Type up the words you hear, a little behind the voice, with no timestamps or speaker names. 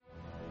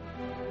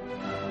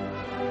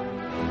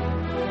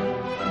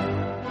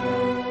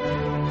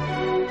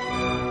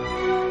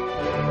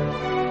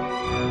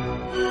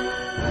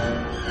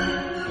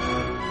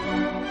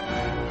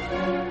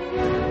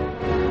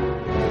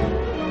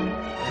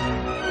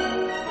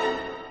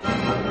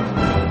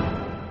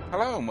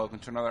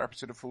welcome to another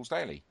episode of Fool's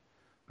Daily.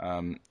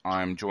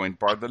 I'm joined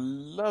by the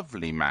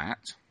lovely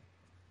Matt.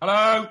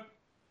 Hello!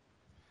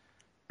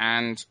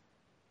 And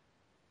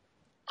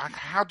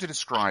how to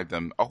describe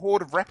them? A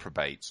horde of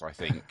reprobates, I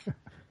think,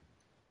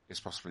 is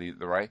possibly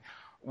the way.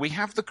 We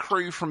have the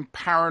crew from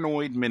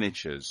Paranoid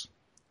Miniatures.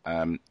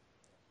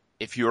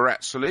 If you were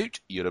at Salute,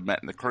 you'd have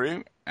met the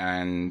crew,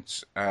 and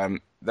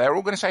they're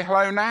all going to say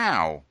hello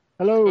now.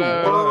 Hello.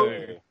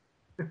 Hello.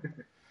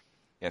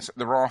 Yes,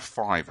 there are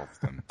 5 of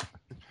them.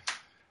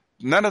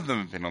 None of them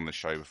have been on the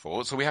show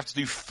before, so we have to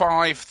do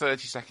 5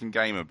 30-second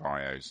gamer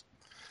bios.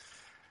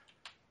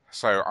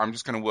 So I'm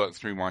just going to work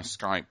through my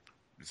Skype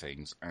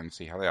things and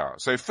see how they are.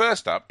 So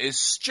first up is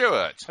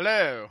Stuart.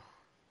 Hello.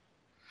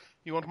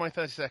 You want my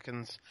 30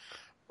 seconds?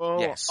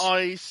 Well, yes.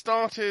 I'm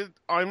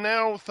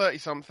now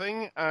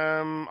 30-something.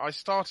 I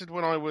started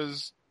when I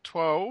was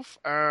 12,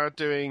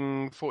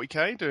 doing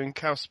 40k, doing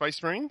Chaos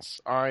Space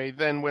Marines. I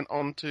then went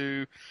on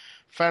to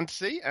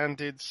Fantasy and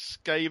did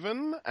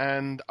Skaven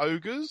and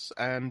Ogres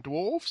and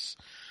Dwarfs.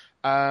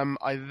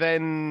 I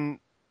then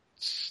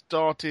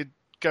started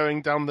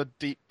going down the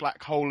deep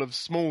black hole of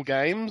small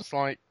games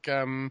like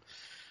Warmahordes,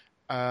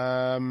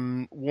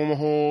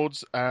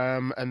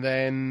 and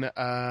then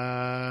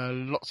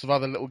lots of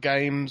other little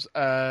games,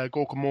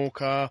 Gorka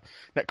Morka,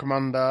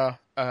 Necromunda,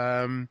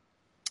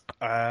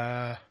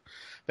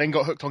 then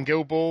got hooked on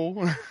Guild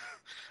Ball.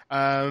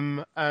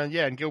 And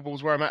Guild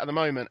Ball's where I'm at the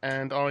moment,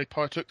 and I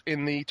partook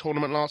in the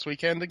tournament last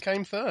weekend and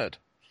came third.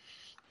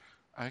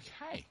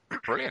 Okay,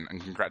 brilliant,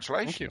 and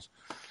congratulations.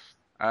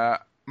 Thank you.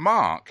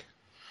 Mark.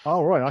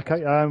 Oh, right,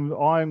 okay. I'm,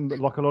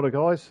 like a lot of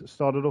guys,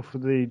 started off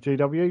with the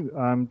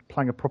GW,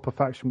 playing a proper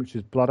faction, which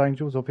is Blood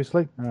Angels,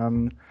 obviously.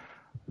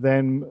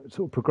 Then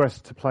sort of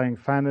progressed to playing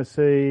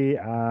Fantasy,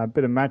 a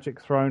bit of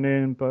Magic thrown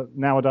in, but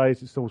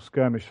nowadays it's all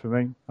skirmish for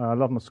me. I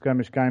love my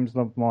skirmish games,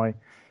 love my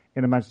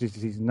Inner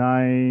Majesty's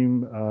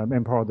Name,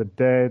 Empire of the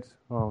Dead,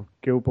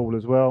 Guild Ball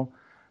as well.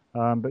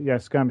 But yeah,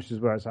 skirmish is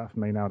where it's at for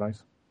me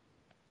nowadays.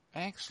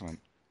 Excellent.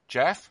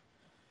 Jeff?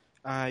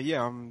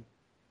 I'm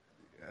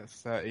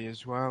 30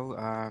 as well.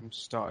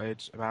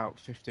 Started about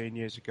 15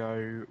 years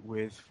ago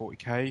with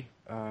 40k.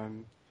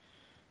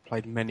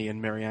 Played many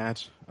and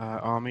myriad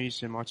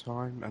armies in my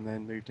time, and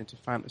then moved into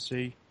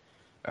fantasy.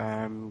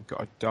 Got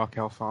a Dark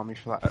Elf army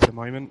for that at the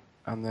moment.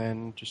 And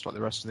then, just like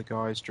the rest of the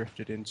guys,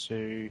 drifted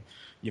into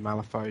your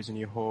Malifaux and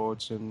your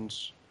Hordes, and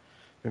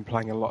been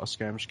playing a lot of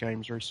skirmish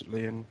games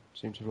recently, and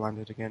seem to have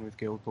landed again with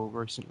Guild Ball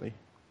recently.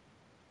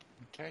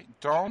 Okay,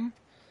 Dom?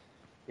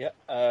 Yeah,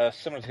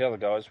 similar to the other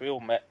guys, we all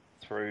met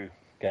through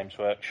Games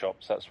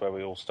Workshops. That's where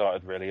we all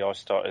started, really. I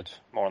started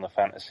more on the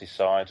fantasy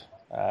side,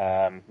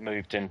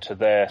 moved into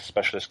their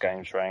specialist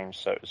games range,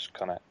 so it was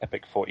kind of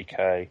Epic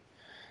 40k,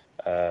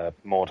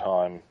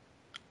 Mordheim,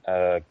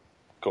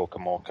 Gorka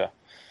Morka.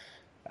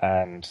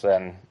 And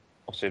then,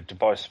 obviously, I've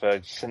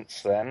diversified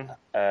since then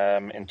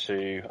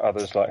into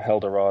others like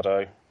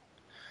Eldorado,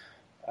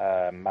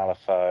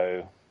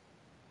 Malifaux,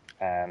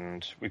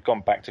 and we've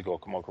gone back to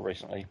Gorka Morka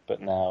recently, but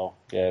now,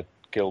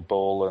 Guild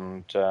Ball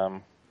and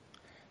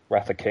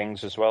Wrath of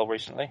Kings as well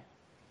recently.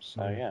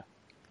 So, yeah.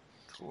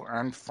 Cool.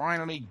 And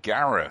finally,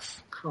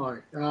 Gareth.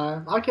 Hi.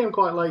 I came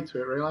quite late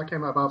to it, really. I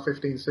came at about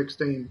 15,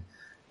 16.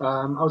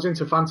 I was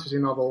into fantasy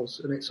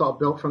novels, and it sort of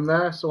built from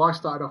there, so I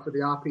started off with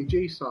the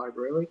RPG side,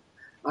 really.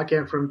 I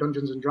came from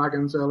Dungeons &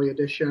 Dragons early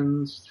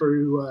editions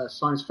through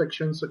science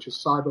fiction such as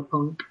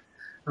Cyberpunk,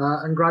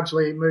 and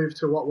gradually moved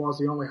to what was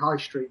the only high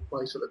street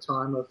place at the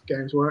time of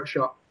Games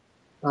Workshop.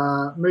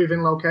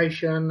 Moving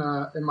location,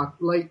 in my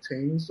late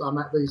teens, I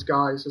met these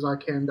guys as I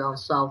came down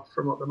south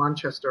from up the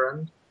Manchester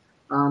end,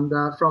 and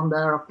from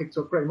there I picked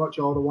up pretty much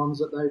all the ones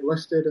that they'd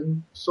listed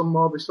and some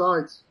more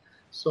besides.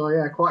 So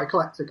yeah, quite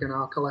eclectic in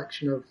our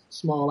collection of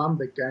small and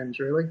big games,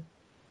 really.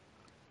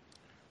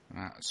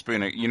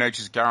 Spooner, you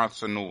notice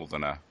Gareth's a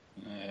northerner.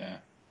 Yeah.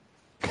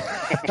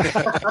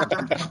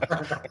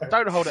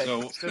 Don't hold it.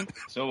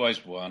 It's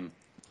always one.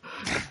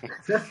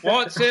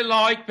 What's it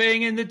like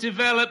being in the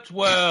developed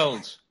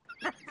world?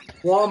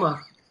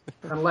 Warmer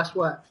and less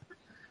wet.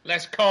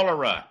 Less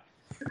cholera.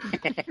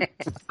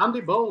 And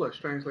Ebola,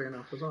 strangely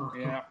enough, as well.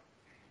 Yeah.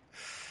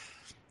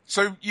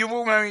 So you've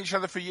all known each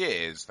other for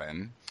years,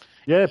 then?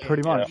 Yeah,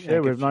 pretty much.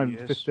 Yeah, we've known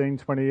years. 15,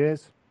 20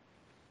 years.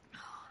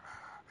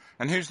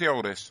 And who's the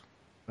oldest?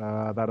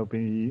 That'll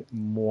be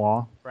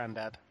moi.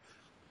 Grandad.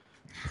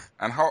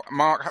 And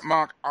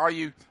Mark, are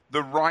you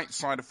the right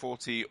side of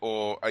 40,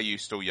 or are you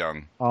still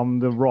young? I'm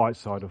the right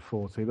side of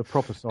 40, the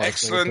proper side.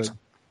 Excellent. Of 40.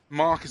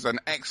 Mark is an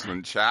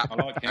excellent chap, I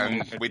like him.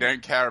 and we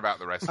don't care about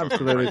the rest of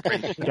them.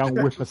 Absolutely. Young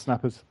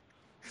whippersnappers.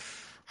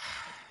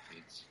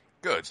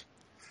 Good.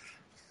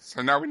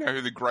 So now we know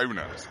who the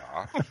grown-ups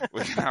are.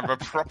 We can have a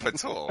proper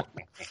talk.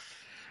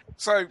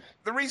 So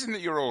the reason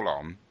that you're all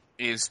on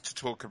is to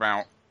talk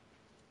about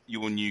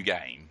your new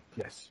game.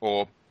 Yes.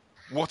 Or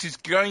what is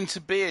going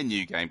to be a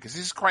new game, because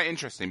this is quite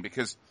interesting,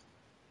 because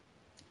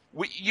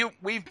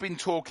we've been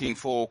talking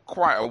for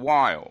quite a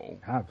while,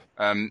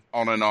 on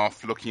and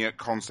off, looking at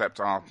concept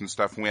art and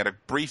stuff, and we had a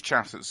brief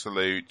chat at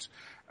Salute.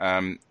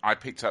 I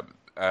picked up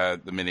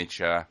the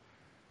miniature,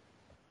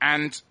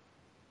 And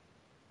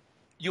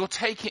you're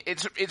taking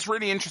it's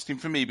really interesting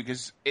for me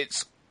because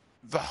it's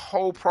the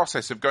whole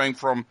process of going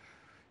from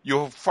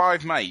your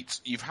 5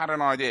 mates, you've had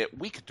an idea,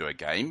 we could do a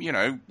game,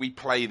 we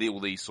play all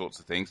these sorts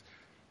of things,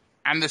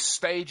 and the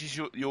stages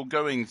you're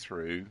going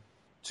through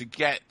to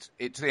get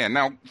it to the end.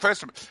 Now,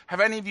 first of all,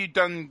 have any of you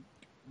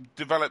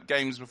developed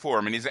games before?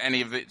 I mean, is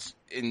any of it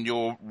in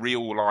your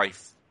real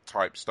life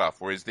type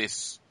stuff, or is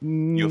this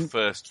your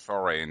first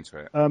foray into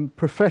it?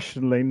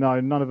 Professionally,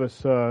 no, none of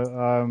us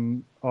are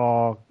in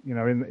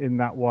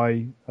that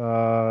way in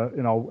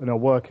our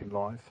working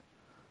life.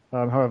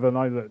 However, I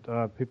know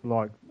that people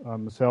like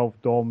myself,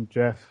 Dom,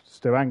 Jeff,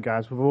 Stu, and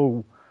Gaz, we've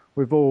all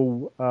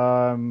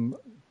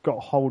got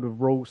hold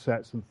of rule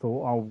sets and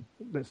thought, oh,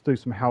 let's do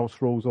some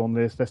house rules on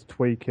this, let's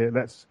tweak it,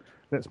 let's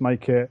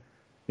make it,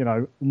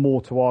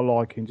 more to our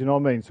liking. Do you know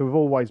what I mean? So we've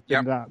always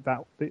been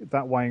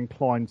that way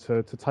inclined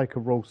to take a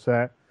rule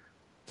set,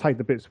 take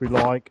the bits we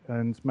like,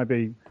 and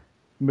maybe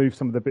move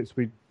some of the bits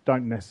we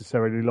don't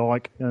necessarily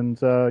like, and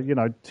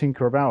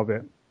tinker about a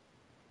bit.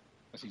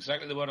 That's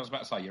exactly the word I was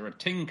about to say. You're a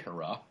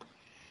tinkerer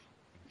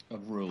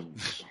of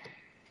rules.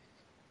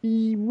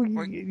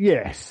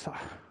 Yes.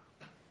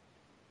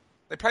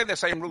 They play the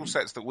same rule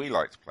sets that we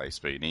like to play,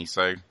 Spoony.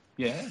 So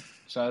yeah.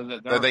 So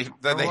they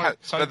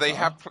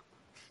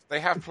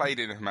have played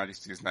in Her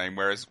Majesty's name,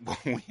 whereas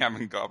we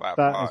haven't got about.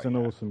 That is an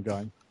awesome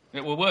game.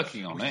 Yeah, we're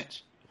working on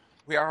it.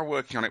 We are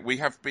working on it. We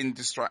have been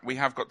We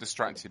have got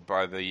distracted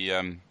by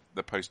the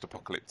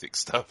post-apocalyptic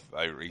stuff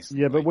though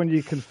recently. Yeah, but when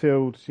you can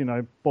field,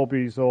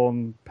 bobbies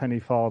on penny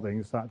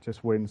farthings, that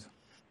just wins.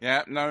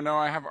 Yeah, no,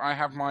 I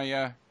have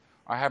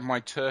my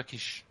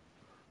Turkish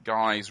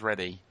guys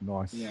ready.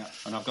 Nice. Yeah,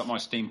 and I've got my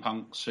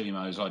steampunk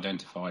Sumos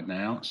identified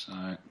now. So,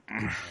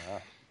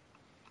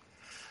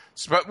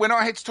 but we're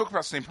not here to talk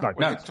about steampunk.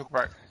 No. We're here to talk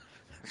about.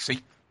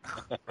 See,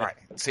 right?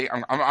 See,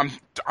 I'm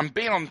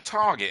being on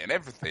target and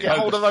everything. Get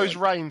hold of those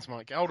reins,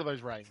 Mike. Get hold of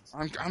those reins.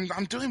 I'm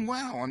doing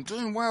well. I'm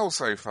doing well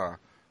so far.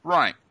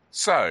 Right.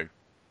 So,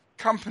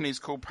 company's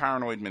called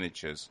Paranoid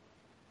Miniatures.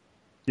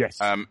 Yes.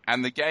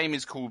 And the game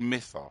is called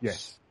Mythos.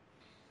 Yes.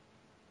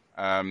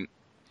 And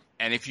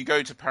if you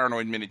go to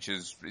Paranoid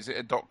Miniatures, is it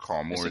a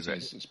 .com or is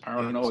it? It's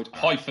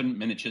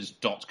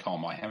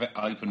paranoid-miniatures.com. I have it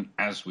open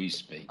as we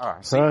speak.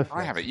 See,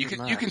 I have it. You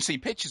can see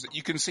pictures.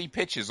 You can see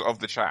pictures of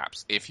the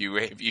chaps if you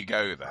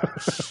go there.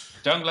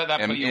 Don't let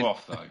that put you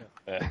off, though.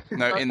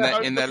 No, in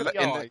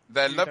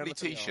their lovely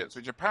T-shirts,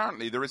 which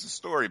apparently there is a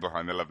story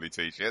behind the lovely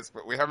T-shirts,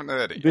 but we haven't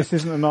heard it yet. This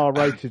isn't an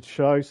R-rated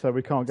show, so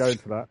we can't go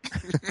into that.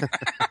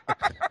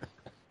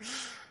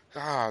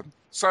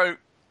 So,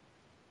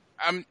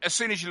 as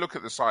soon as you look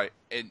at the site,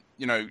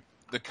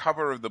 the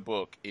cover of the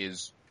book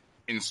is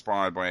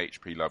inspired by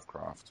H.P.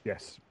 Lovecraft.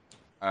 Yes.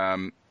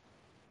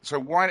 So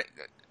why,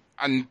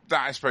 and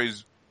that I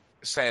suppose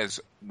says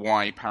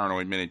why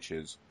Paranoid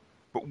Miniatures,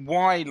 but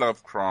why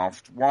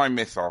Lovecraft, why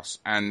Mythos,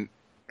 and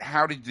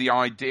how did the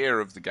idea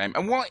of the game,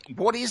 and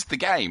what is the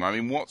game? I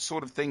mean, what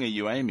sort of thing are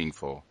you aiming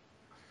for?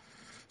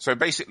 So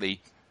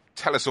basically,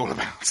 tell us all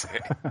about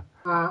it. Do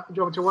you want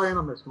me to weigh in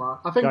on this,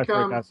 Mark? I think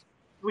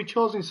we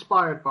chose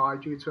Inspired By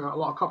due to a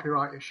lot of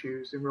copyright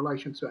issues in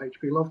relation to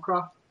H.P.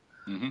 Lovecraft.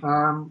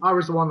 Mm-hmm. I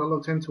was the one that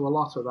looked into a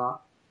lot of that,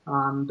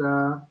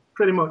 and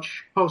pretty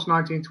much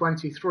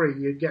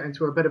post-1923, you'd get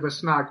into a bit of a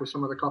snag with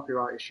some of the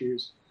copyright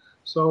issues.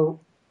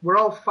 So we're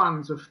all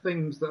fans of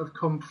things that have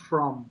come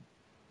from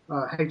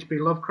H.P.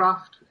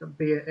 Lovecraft,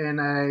 be it in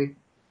a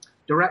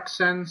direct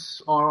sense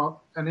or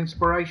an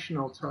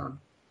inspirational term.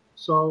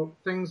 So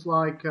things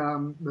like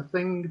The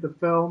Thing, the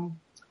film,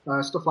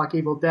 stuff like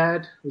Evil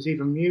Dead, there's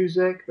even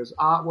music, there's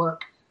artwork,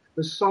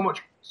 there's so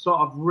much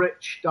sort of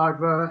rich,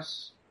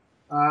 diverse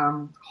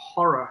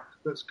horror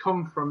that's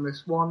come from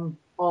this one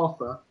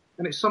author,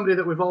 and it's somebody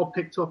that we've all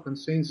picked up and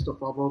seen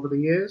stuff of over the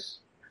years.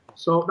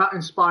 So that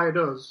inspired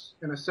us,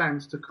 in a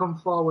sense, to come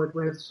forward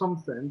with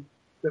something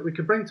that we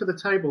could bring to the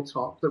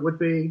tabletop that would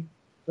be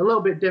a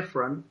little bit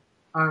different.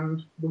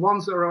 And the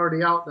ones that are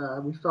already out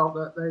there, we felt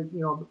that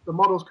the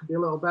models could be a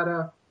little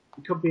better.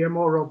 It could be a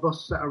more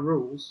robust set of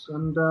rules,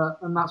 and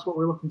that's what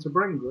we're looking to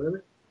bring, really.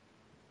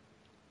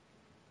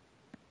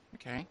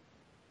 Okay.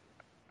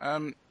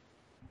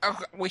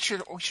 We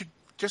should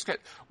just get.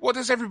 What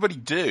does everybody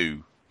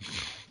do?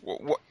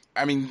 What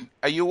I mean,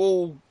 are you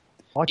all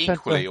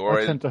equally, or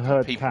I tend to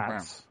herd people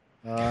cats.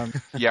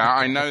 Yeah,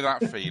 I know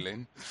that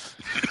feeling.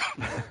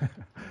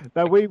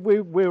 No,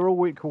 we're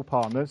all equal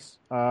partners,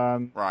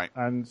 right?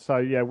 And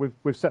so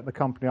we've set the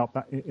company up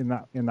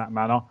in that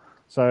manner.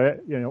 So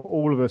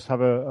all of us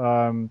have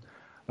a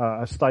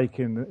stake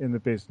in the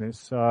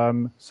business.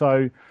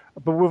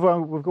 But we've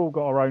all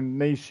got our own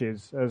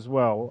niches as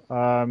well.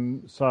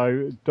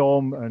 So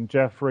Dom and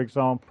Jeff, for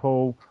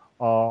example,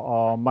 are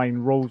our main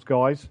rules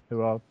guys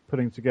who are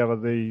putting together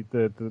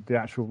the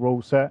actual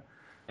rule set.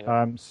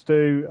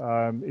 Stu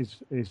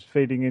is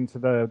feeding into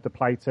the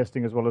play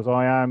testing as well as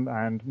I am,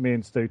 and me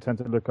and Stu tend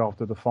to look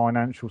after the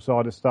financial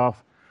side of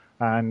stuff.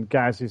 And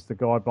Gaz is the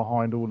guy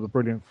behind all the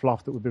brilliant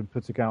fluff that we've been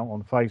putting out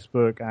on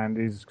Facebook, and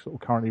is sort of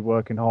currently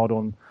working hard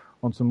on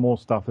on some more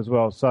stuff as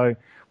well. So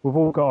we've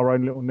all got our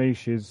own little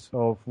niches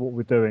of what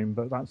we're doing,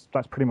 but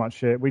that's pretty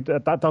much it.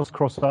 That does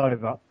cross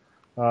over.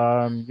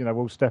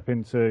 We'll step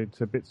into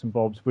bits and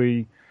bobs.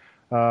 We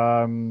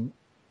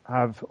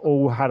have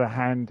all had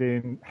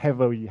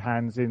heavy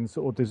hands in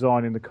sort of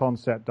designing the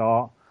concept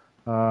art.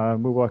 We're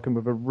working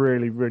with a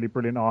really, really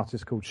brilliant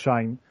artist called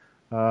Shane,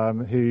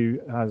 who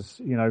has,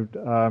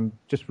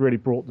 just really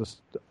brought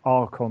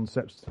our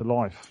concepts to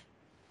life.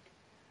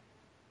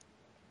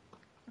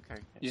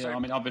 Okay. Yeah, I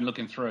mean, I've been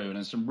looking through, and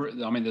there's some.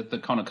 The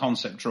kind of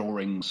concept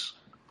drawings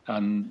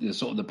and the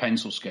sort of the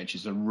pencil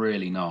sketches are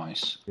really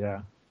nice.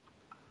 Yeah.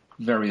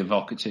 Very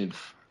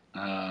evocative,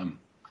 and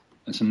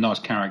some nice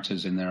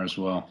characters in there as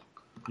well.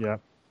 Yeah.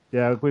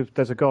 Yeah,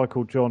 there's a guy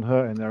called John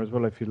Hurt in there as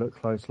well, if you look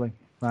closely.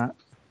 Matt.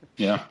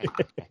 Yeah.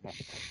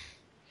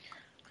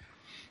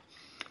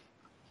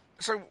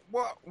 So,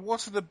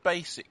 what are the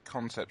basic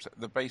concepts of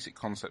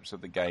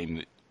the game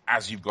that,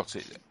 as you've got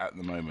it at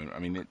the moment? I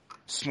mean,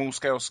 small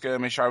scale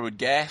skirmish, I would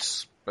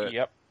guess. But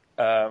Yep.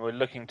 We're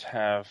looking to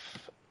have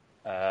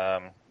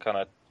kind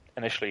of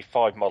initially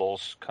 5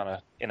 models, kind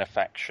of in a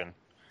faction,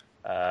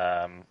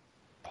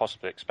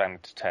 possibly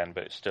expanded to 10,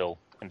 but it's still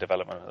in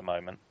development at the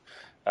moment.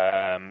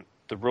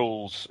 The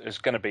rules is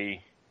going to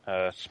be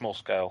small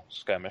scale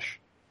skirmish,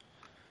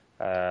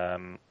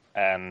 and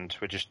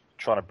we're just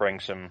trying to bring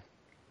some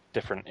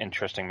different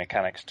interesting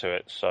mechanics to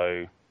it.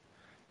 So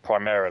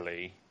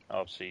primarily,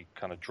 obviously,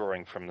 kind of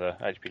drawing from the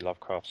H.P.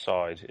 Lovecraft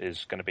side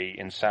is going to be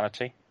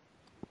insanity.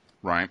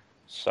 Right.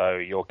 So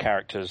your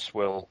characters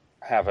will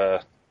have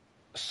a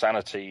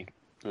sanity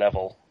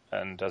level,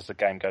 and as the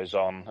game goes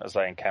on, as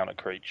they encounter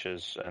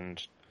creatures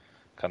and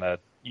kind of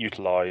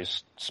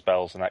utilize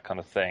spells and that kind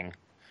of thing,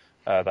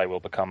 they will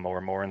become more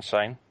and more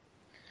insane.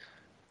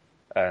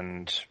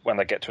 And when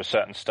they get to a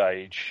certain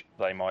stage,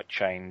 they might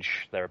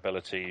change their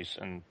abilities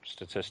and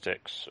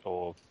statistics,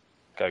 or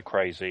go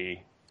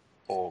crazy,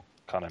 or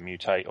kind of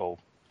mutate, or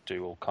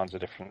do all kinds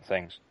of different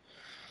things.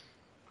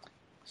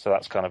 So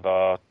that's kind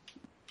of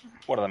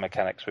one of the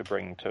mechanics we're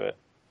bringing to it.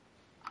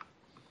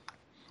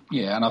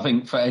 Yeah, and I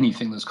think for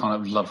anything that's kind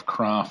of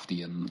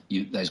Lovecraftian,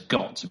 there's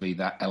got to be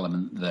that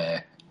element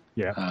there.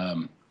 Yeah.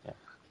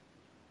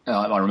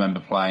 I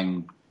remember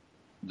playing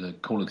the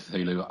Call of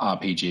Cthulhu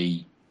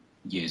RPG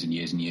years and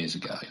years and years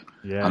ago.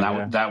 Yeah,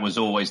 and that was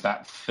always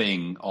that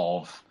thing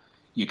of,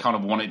 you kind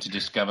of wanted to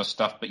discover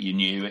stuff, but you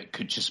knew it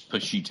could just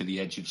push you to the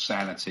edge of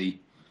sanity.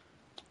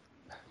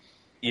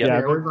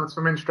 Yeah, we've had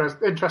some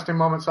interesting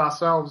moments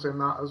ourselves in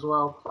that as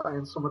well,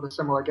 playing some of the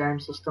similar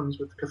game systems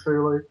with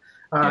Cthulhu.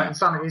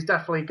 Insanity is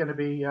definitely going to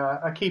be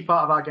a key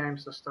part of our game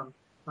system,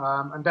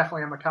 and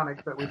definitely a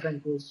mechanic that we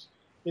think is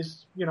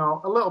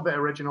a little bit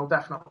original,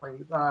 definitely,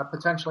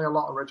 potentially a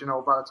lot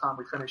original by the time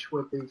we finish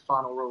with the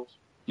final rules.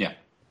 Yeah.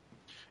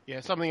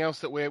 Yeah, something else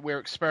that we're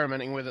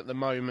experimenting with at the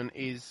moment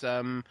is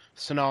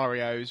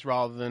scenarios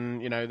rather than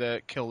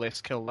the kill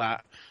this, kill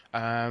that.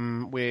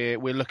 We're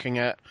looking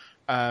at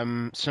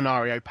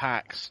scenario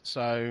packs,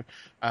 so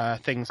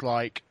things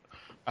like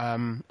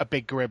a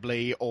big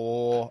Gribbly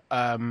or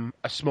a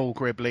small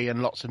Gribbly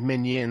and lots of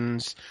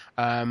minions,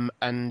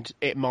 and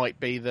it might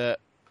be that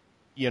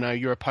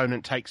your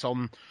opponent takes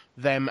on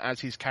them as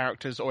his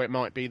characters, or it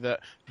might be that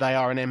they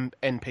are an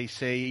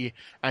NPC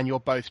and you're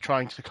both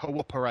trying to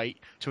cooperate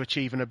to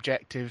achieve an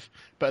objective,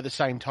 but at the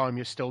same time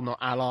you're still not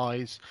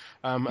allies.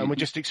 And we're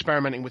just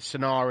experimenting with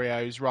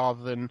scenarios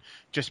rather than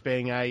just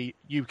being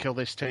you kill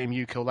this team,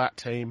 you kill that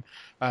team.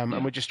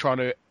 And we're just trying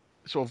to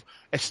sort of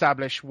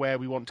establish where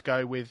we want to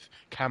go with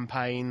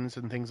campaigns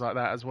and things like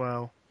that as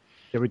well.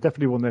 Yeah, we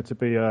definitely want there to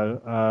be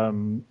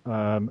an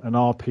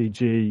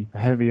RPG,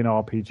 heavy an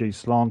RPG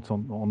slant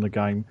on the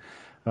game,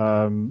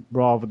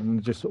 rather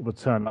than just sort of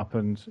turn up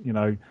and,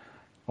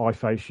 I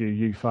face you,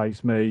 you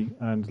face me,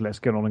 and let's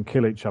get on and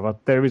kill each other.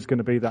 There is going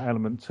to be that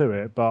element to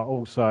it, but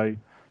also,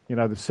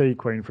 the Sea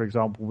Queen, for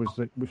example,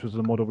 which was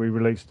the model we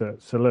released at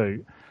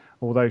Salute.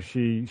 Although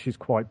she's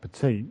quite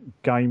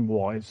petite,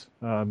 game-wise,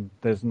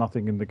 there's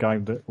nothing in the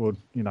game that would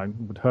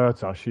hurt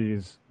her. She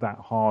is that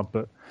hard,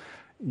 but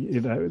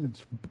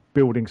it's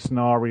building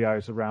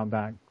scenarios around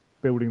that,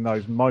 building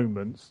those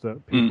moments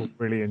that people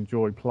really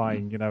enjoy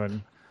playing,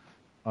 and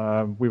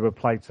we were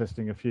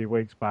playtesting a few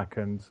weeks back,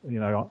 and,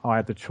 I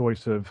had the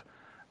choice of,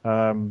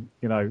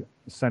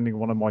 sending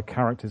one of my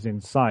characters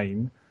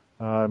insane,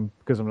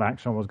 because of an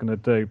action I was going to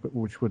do, but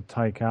which would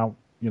take out,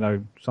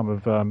 some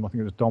of, I think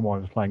it was Dom I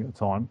was playing at the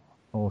time,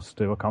 or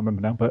Stu, I can't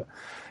remember now, but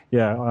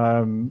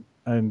yeah, and,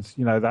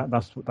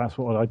 that's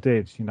what I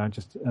did,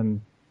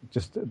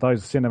 just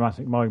those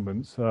cinematic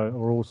moments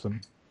are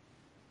awesome.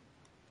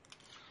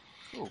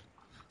 Cool.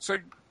 So,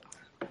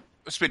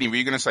 Spinny, were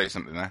you going to say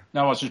something there?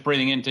 No, I was just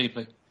breathing in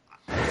deeply.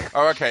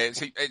 Oh, okay.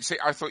 See,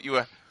 I thought you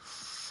were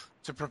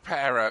to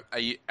prepare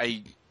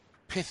a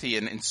pithy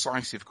and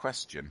incisive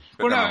question.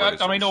 Well, no,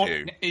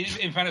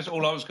 in fairness,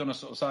 all I was going to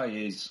sort of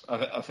say is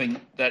I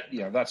think that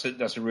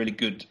that's a really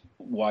good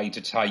way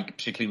to take,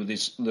 particularly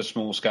with the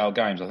small scale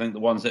games. I think the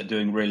ones that are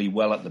doing really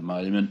well at the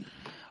moment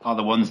are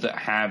the ones that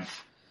have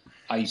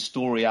a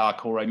story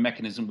arc or a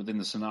mechanism within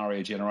the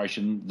scenario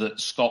generation that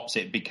stops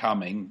it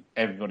becoming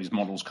everybody's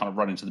models kind of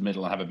run into the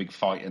middle and have a big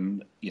fight,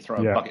 and you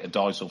throw a bucket of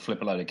dice or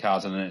flip a load of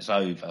cards and then it's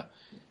over.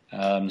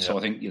 So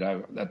I think,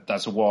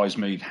 that's a wise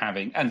move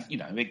having, and,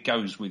 it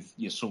goes with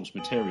your source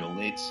material.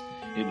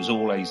 It was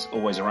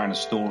always around a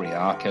story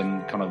arc,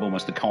 and kind of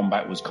almost the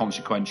combat was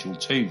consequential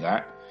to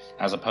that,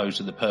 as opposed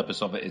to the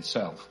purpose of it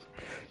itself.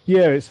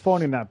 Yeah, it's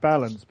finding that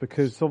balance,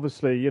 because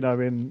obviously,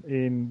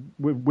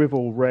 we've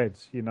all read,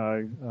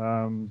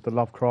 the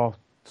Lovecraft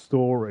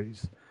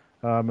stories,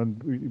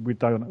 and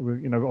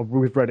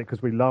we've read it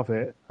because we love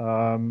it,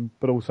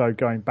 but also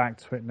going back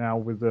to it now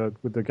with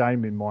the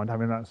game in mind,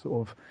 having that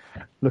sort of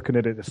looking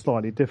at it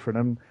slightly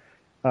different,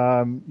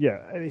 and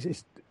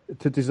it's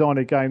to design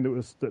a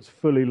game that's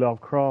fully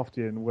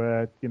Lovecraftian,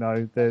 where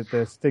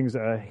there's things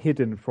that are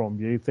hidden from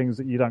you, things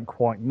that you don't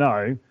quite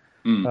know.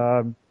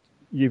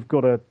 You've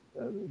got to.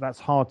 That's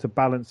hard to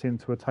balance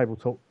into a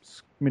tabletop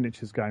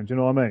miniatures game. Do you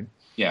know what I mean?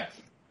 Yeah.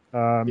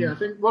 I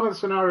think one of the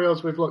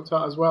scenarios we've looked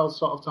at as well,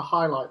 sort of to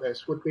highlight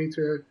this, would be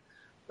to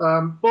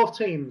both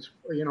teams.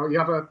 You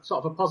have a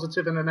sort of a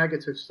positive and a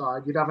negative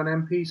side. You'd have an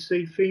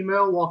NPC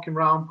female walking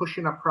around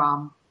pushing a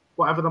pram,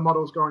 whatever the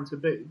model's going to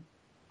be,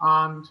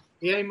 and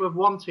the aim of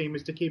one team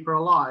is to keep her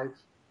alive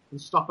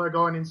and stop her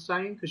going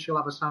insane, because she'll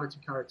have a sanity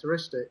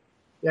characteristic.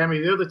 The aim of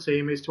the other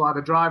team is to either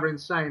drive her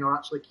insane or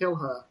actually kill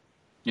her.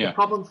 Yeah. The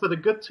problem for the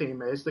good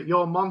team is that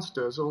your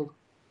monsters will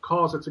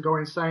cause her to go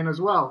insane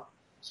as well.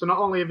 So not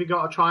only have you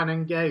got to try and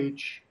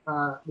engage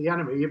the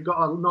enemy, you've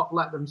got to not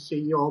let them see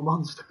your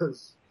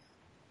monsters.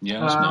 Yeah,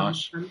 that's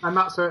nice. And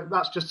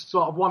that's just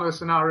sort of one of the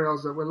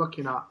scenarios that we're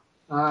looking at.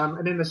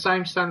 And in the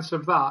same sense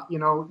of that,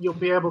 you'll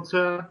be able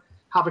to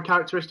have a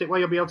characteristic where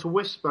you'll be able to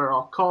whisper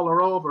or call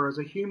her over as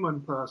a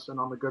human person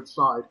on the good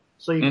side.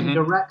 So you can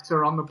direct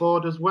her on the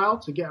board as well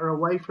to get her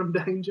away from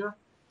danger.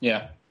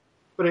 Yeah.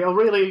 But it'll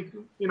really,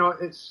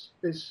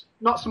 it's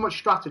not so much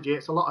strategy,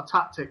 it's a lot of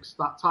tactics,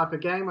 that type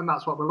of game, and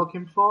that's what we're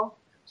looking for.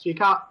 So you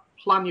can't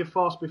plan your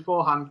force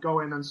beforehand, go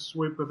in and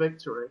swoop a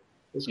victory.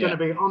 It's going to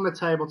be on the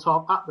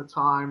tabletop at the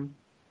time,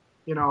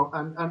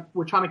 and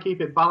we're trying to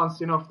keep it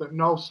balanced enough that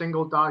no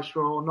single dice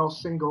roll, no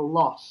single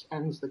loss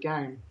ends the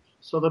game.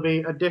 So there'll be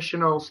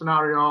additional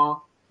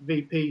scenario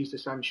VPs,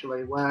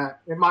 essentially, where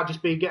it might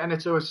just be getting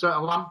it to a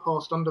certain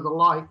lamppost under the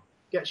light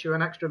gets you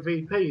an extra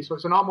VP. So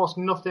it's an almost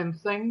nothing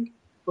thing.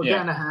 But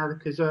getting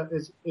ahead is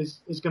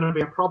going to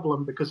be a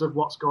problem because of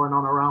what's going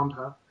on around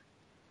her.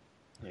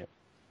 Yeah.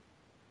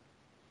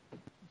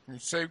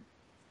 So,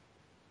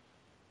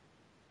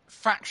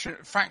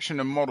 faction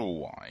and model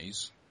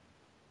wise,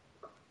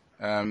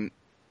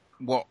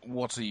 what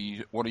are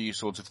you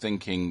sort of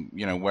thinking?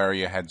 Where are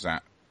your heads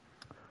at?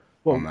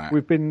 Well, on that?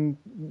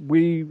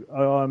 we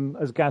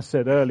as Gaz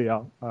said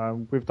earlier,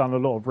 we've done a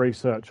lot of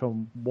research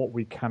on what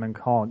we can and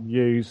can't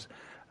use,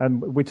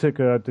 and we took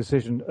a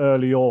decision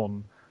early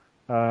on.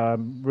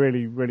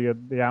 Really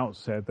at the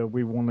outset, that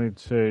we wanted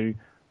to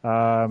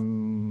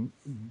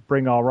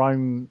bring our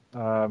own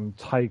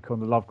take on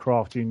the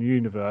Lovecraftian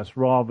universe,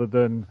 rather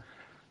than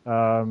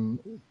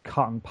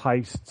cut and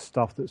paste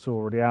stuff that's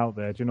already out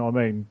there. Do you know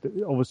what I mean?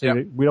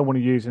 Obviously, we don't want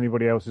to use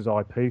anybody else's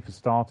IP for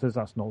starters.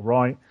 That's not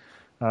right.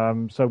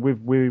 So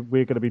we're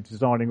going to be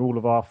designing all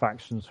of our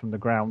factions from the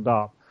ground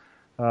up.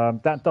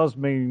 That does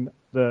mean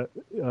that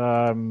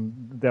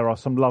there are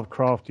some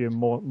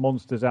Lovecraftian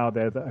monsters out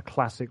there that are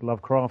classic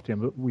Lovecraftian,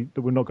 but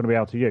we're not going to be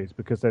able to use,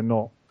 because they're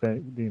not.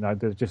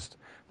 They're just,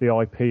 the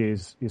IP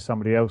is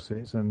somebody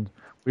else's, and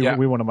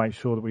we want to make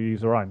sure that we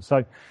use our own.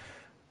 So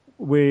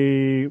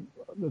the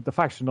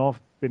faction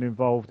I've been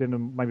involved in,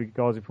 and maybe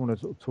guys, if you want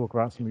to sort of talk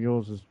about some of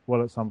yours as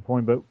well at some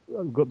point, but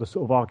we've got the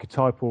sort of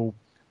archetypal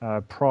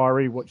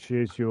Priory, which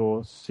is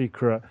your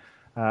secret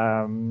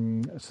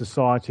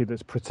society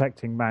that's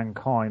protecting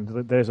mankind.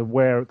 That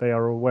they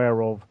are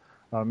aware of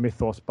a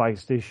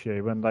mythos-based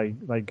issue, and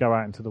they go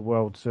out into the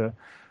world to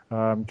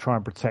try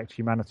and protect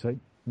humanity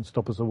and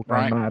stop us all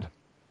going mad.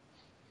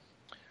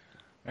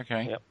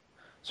 Okay. Yep.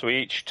 So we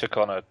each took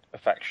on a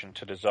faction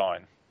to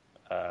design.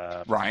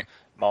 Right.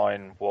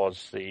 Mine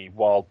was the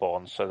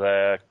Wildborn, so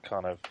they're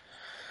kind of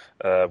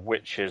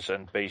witches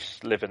and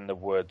beasts, live in the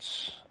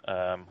woods,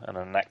 and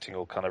enacting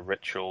all kind of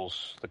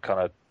rituals, the kind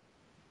of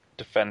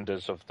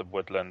defenders of the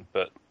woodland,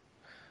 but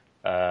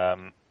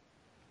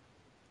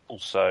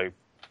also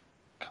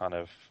kind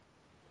of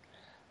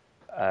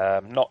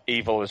not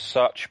evil as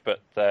such,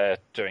 but they're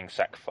doing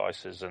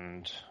sacrifices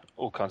and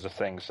all kinds of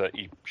things that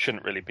you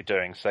shouldn't really be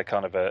doing. So they're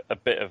kind of a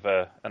bit of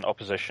an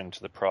opposition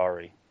to the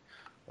Priory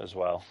as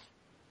well.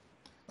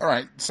 All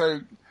right. So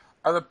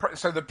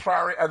the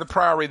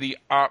Priory the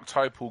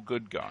archetypal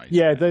good guys?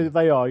 Yeah,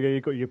 they are. Yeah,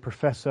 you've got your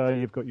professor,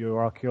 you've got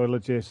your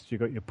archaeologist,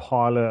 you've got your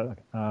pilot.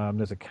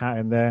 There's a cat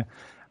in there,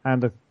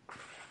 and a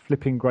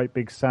flipping great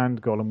big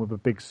sand golem with a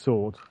big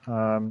sword.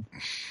 Oh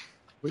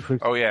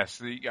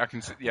yes, I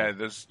can see. Yeah,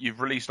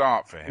 you've released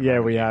art for him. Yeah,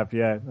 we have.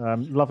 Yeah,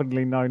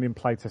 lovingly known in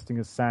playtesting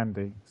as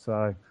Sandy.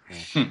 So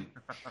you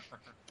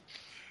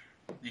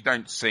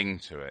don't sing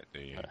to it,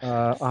 do you?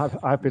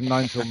 I've been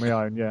known to on my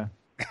own. Yeah.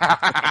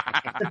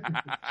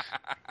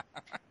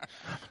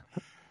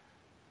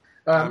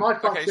 My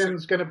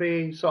faction's going to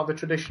be sort of the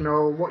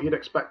traditional, what you'd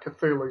expect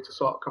Cthulhu to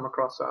sort of come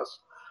across as.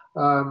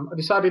 I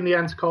decided in the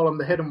end to call them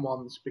the Hidden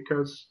Ones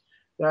because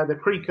they're the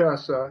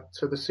precursor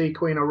to the Sea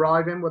Queen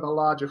arriving with a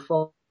larger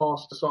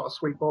force to sort of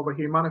sweep over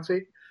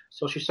humanity.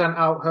 So she sent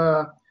out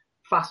her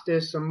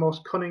fastest and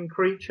most cunning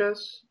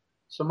creatures.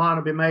 So mine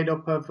will be made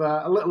up of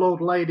a little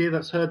old lady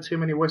that's heard too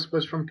many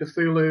whispers from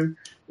Cthulhu,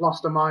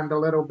 lost her mind a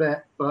little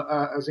bit, but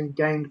has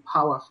gained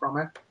power from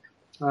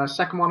it.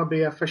 Second one will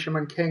be a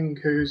fisherman king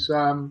who's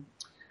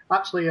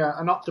actually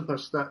an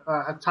octopus that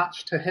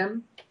attached to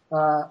him,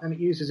 and it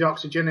uses the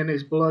oxygen in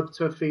his blood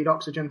to feed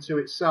oxygen to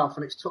itself,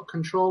 and it's took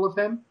control of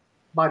him.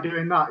 By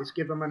doing that, it's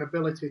given him an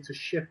ability to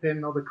ship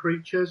in other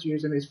creatures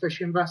using his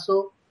fishing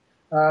vessel.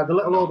 The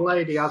little old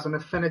lady has an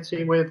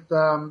affinity with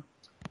the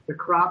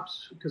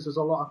crabs, because there's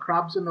a lot of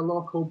crabs in the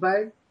local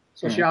bay.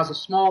 So she has a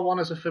small one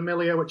as a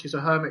familiar, which is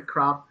a hermit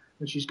crab,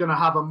 and she's going to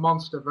have a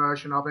monster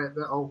version of it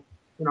that'll,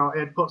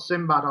 it'd put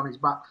Sinbad on his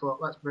back foot,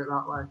 let's put it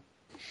that way.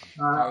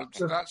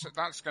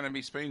 That's going to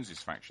be Spoons'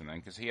 faction then,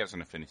 because he has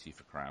an affinity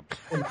for crabs.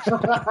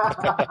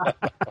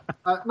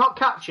 Not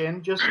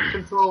catching, just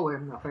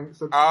controlling, I think.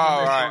 So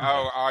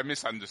right. I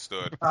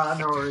misunderstood.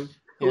 No worries.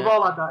 Yeah. We've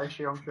all had that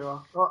issue, I'm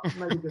sure.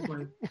 Maybe just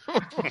me.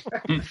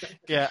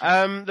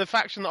 Yeah, the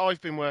faction that I've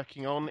been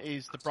working on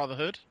is the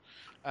Brotherhood.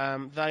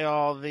 They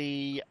are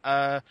the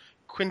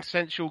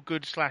quintessential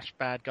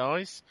good/bad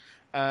guys.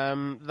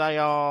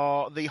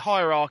 The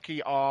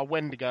hierarchy are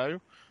Wendigo.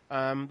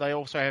 They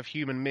also have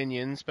human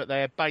minions, but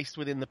they are based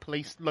within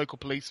the local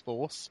police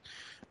force.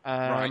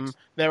 Right.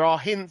 There are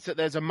hints that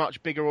there's a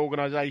much bigger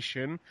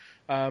organisation,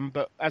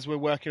 but as we're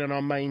working on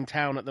our main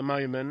town at the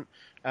moment,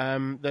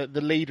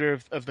 the leader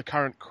of the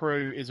current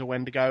crew is a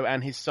Wendigo,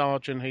 and his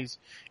sergeant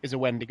is a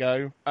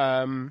Wendigo.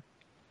 And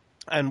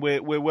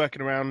we're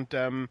working around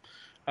the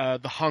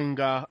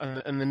hunger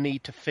and the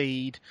need to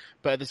feed,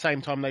 but at the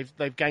same time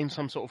they've gained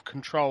some sort of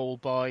control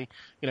by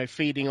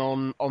feeding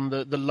on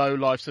the low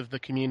lives of the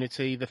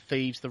community, the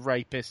thieves, the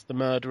rapists, the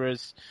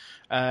murderers,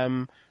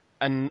 and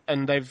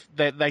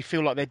they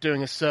feel like they're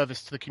doing a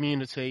service to the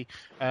community,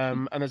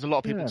 and there's a lot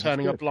of people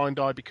turning a blind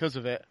eye because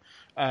of it.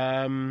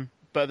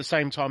 But at the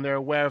same time, they're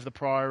aware of the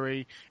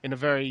Priory in a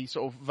very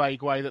sort of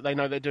vague way, that they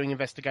know they're doing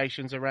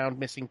investigations around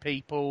missing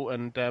people,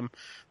 and that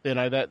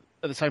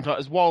at the same time,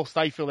 as whilst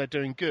they feel they're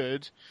doing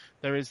good,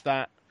 there is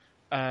that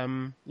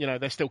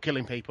they're still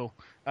killing people,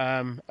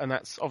 and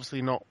that's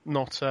obviously not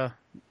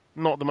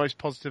the most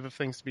positive of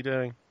things to be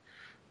doing.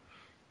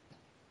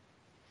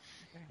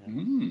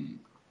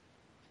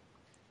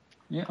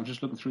 Yeah, I'm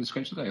just looking through the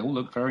sketches. They all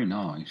look very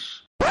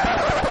nice.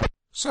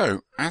 So,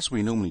 as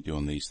we normally do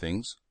on these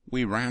things,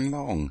 we ran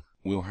long.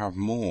 We'll have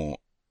more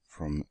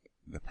from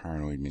the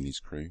Paranoid Minis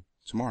crew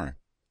tomorrow.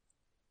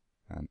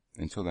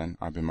 Until then,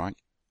 I've been Mike.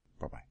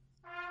 Bye-bye.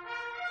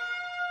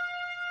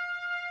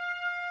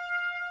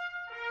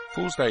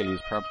 Fools Daily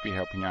is proud to be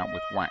helping out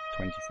with WAC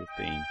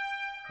 2015,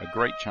 a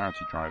great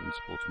charity drive in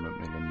support of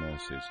Macmillan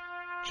Nurses.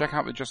 Check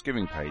out the Just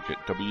Giving page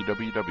at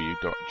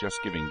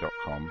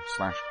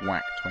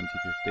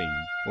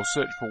www.justgiving.com/WAC2015 or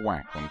search for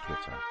WAC on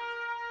Twitter.